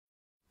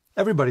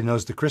Everybody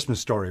knows the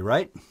Christmas story,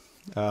 right?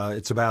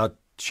 It's about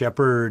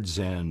shepherds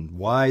and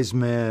wise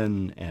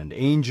men and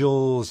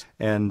angels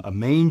and a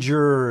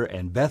manger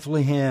and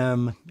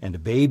Bethlehem and a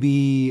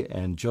baby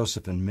and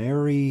Joseph and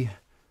Mary.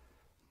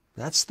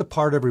 That's the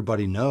part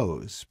everybody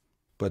knows,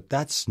 but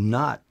that's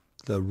not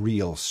the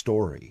real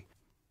story.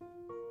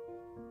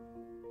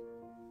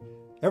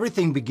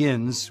 Everything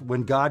begins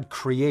when God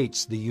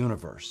creates the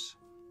universe.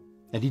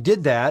 And He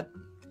did that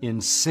in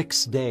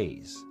 6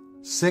 days.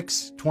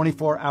 6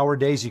 24-hour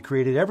days He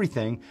created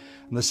everything.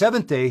 On the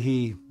seventh day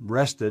He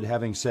rested,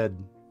 having said,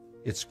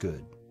 "It's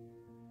good."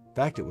 In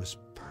fact, it was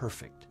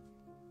perfect.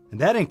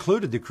 And that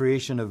included the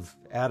creation of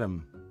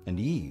Adam and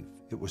Eve.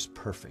 It was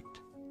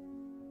perfect.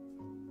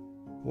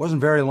 It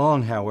wasn't very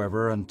long,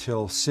 however,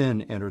 until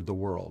sin entered the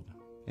world.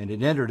 And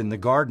it entered in the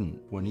garden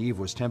when Eve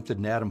was tempted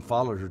and Adam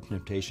followed her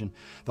temptation.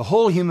 The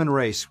whole human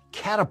race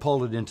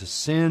catapulted into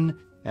sin,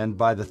 and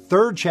by the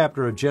 3rd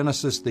chapter of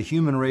Genesis, the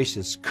human race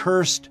is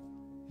cursed,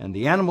 and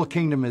the animal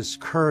kingdom is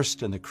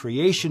cursed, and the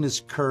creation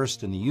is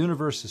cursed, and the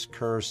universe is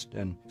cursed,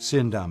 and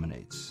sin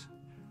dominates.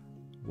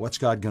 What's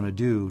God going to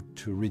do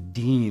to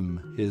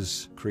redeem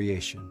His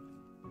creation?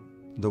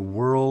 The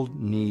world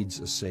needs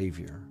a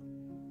Savior.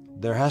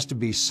 There has to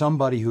be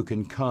somebody who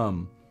can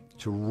come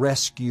to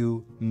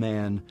rescue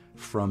man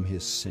from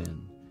his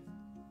sin.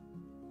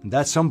 And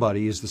that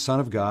somebody is the Son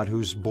of God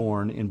who's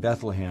born in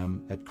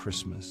Bethlehem at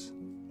Christmas.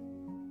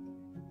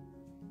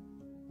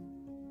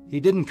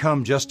 He didn't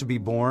come just to be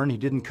born. He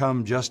didn't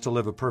come just to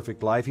live a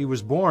perfect life. He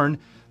was born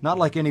not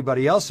like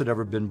anybody else had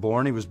ever been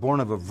born. He was born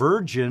of a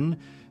virgin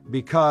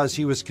because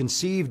He was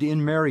conceived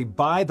in Mary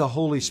by the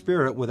Holy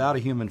Spirit without a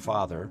human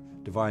father.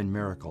 Divine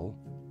miracle.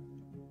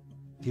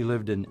 He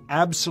lived an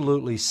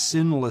absolutely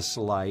sinless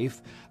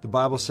life. The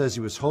Bible says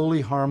He was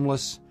holy,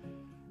 harmless,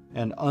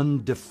 and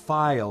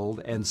undefiled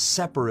and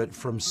separate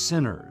from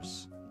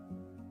sinners.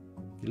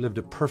 He lived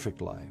a perfect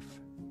life.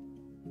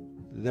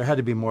 There had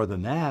to be more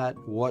than that.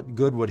 What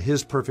good would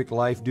His perfect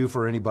life do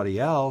for anybody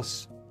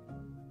else?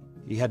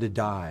 He had to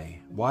die.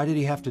 Why did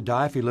He have to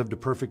die if He lived a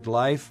perfect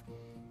life?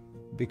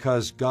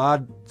 Because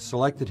God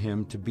selected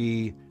Him to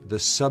be the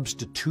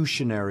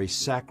substitutionary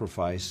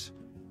sacrifice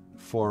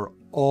for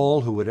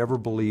all who would ever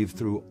believe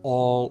through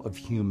all of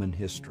human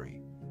history.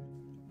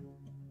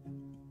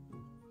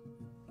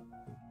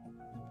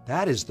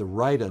 That is the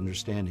right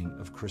understanding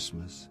of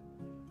Christmas.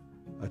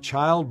 A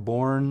child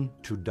born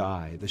to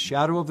die. The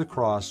shadow of the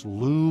cross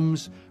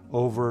looms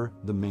over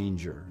the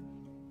manger.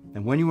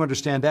 And when you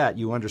understand that,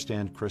 you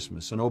understand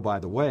Christmas. And oh, by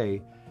the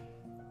way,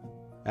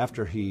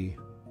 after He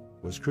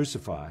was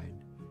crucified,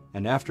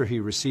 and after He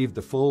received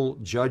the full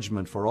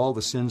judgment for all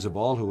the sins of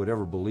all who would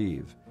ever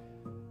believe,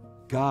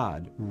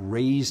 God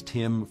raised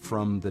Him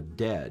from the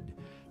dead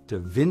to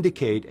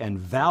vindicate and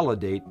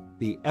validate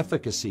the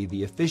efficacy,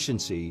 the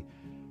efficiency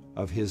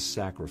of His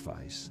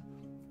sacrifice.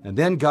 And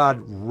then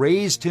God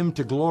raised Him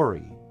to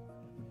glory,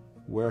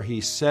 where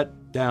He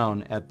sat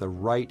down at the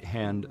right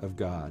hand of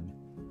God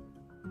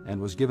and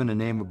was given a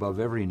name above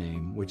every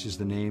name, which is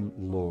the name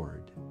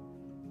Lord.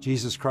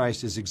 Jesus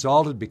Christ is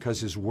exalted because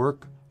His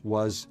work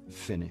was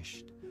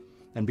finished.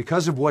 And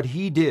because of what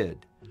He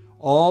did,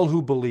 all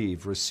who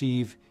believe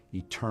receive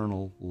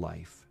eternal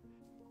life.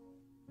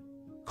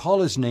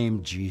 Call His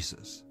name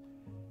Jesus,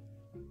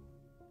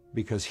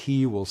 because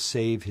He will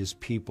save His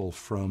people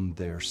from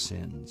their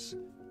sins.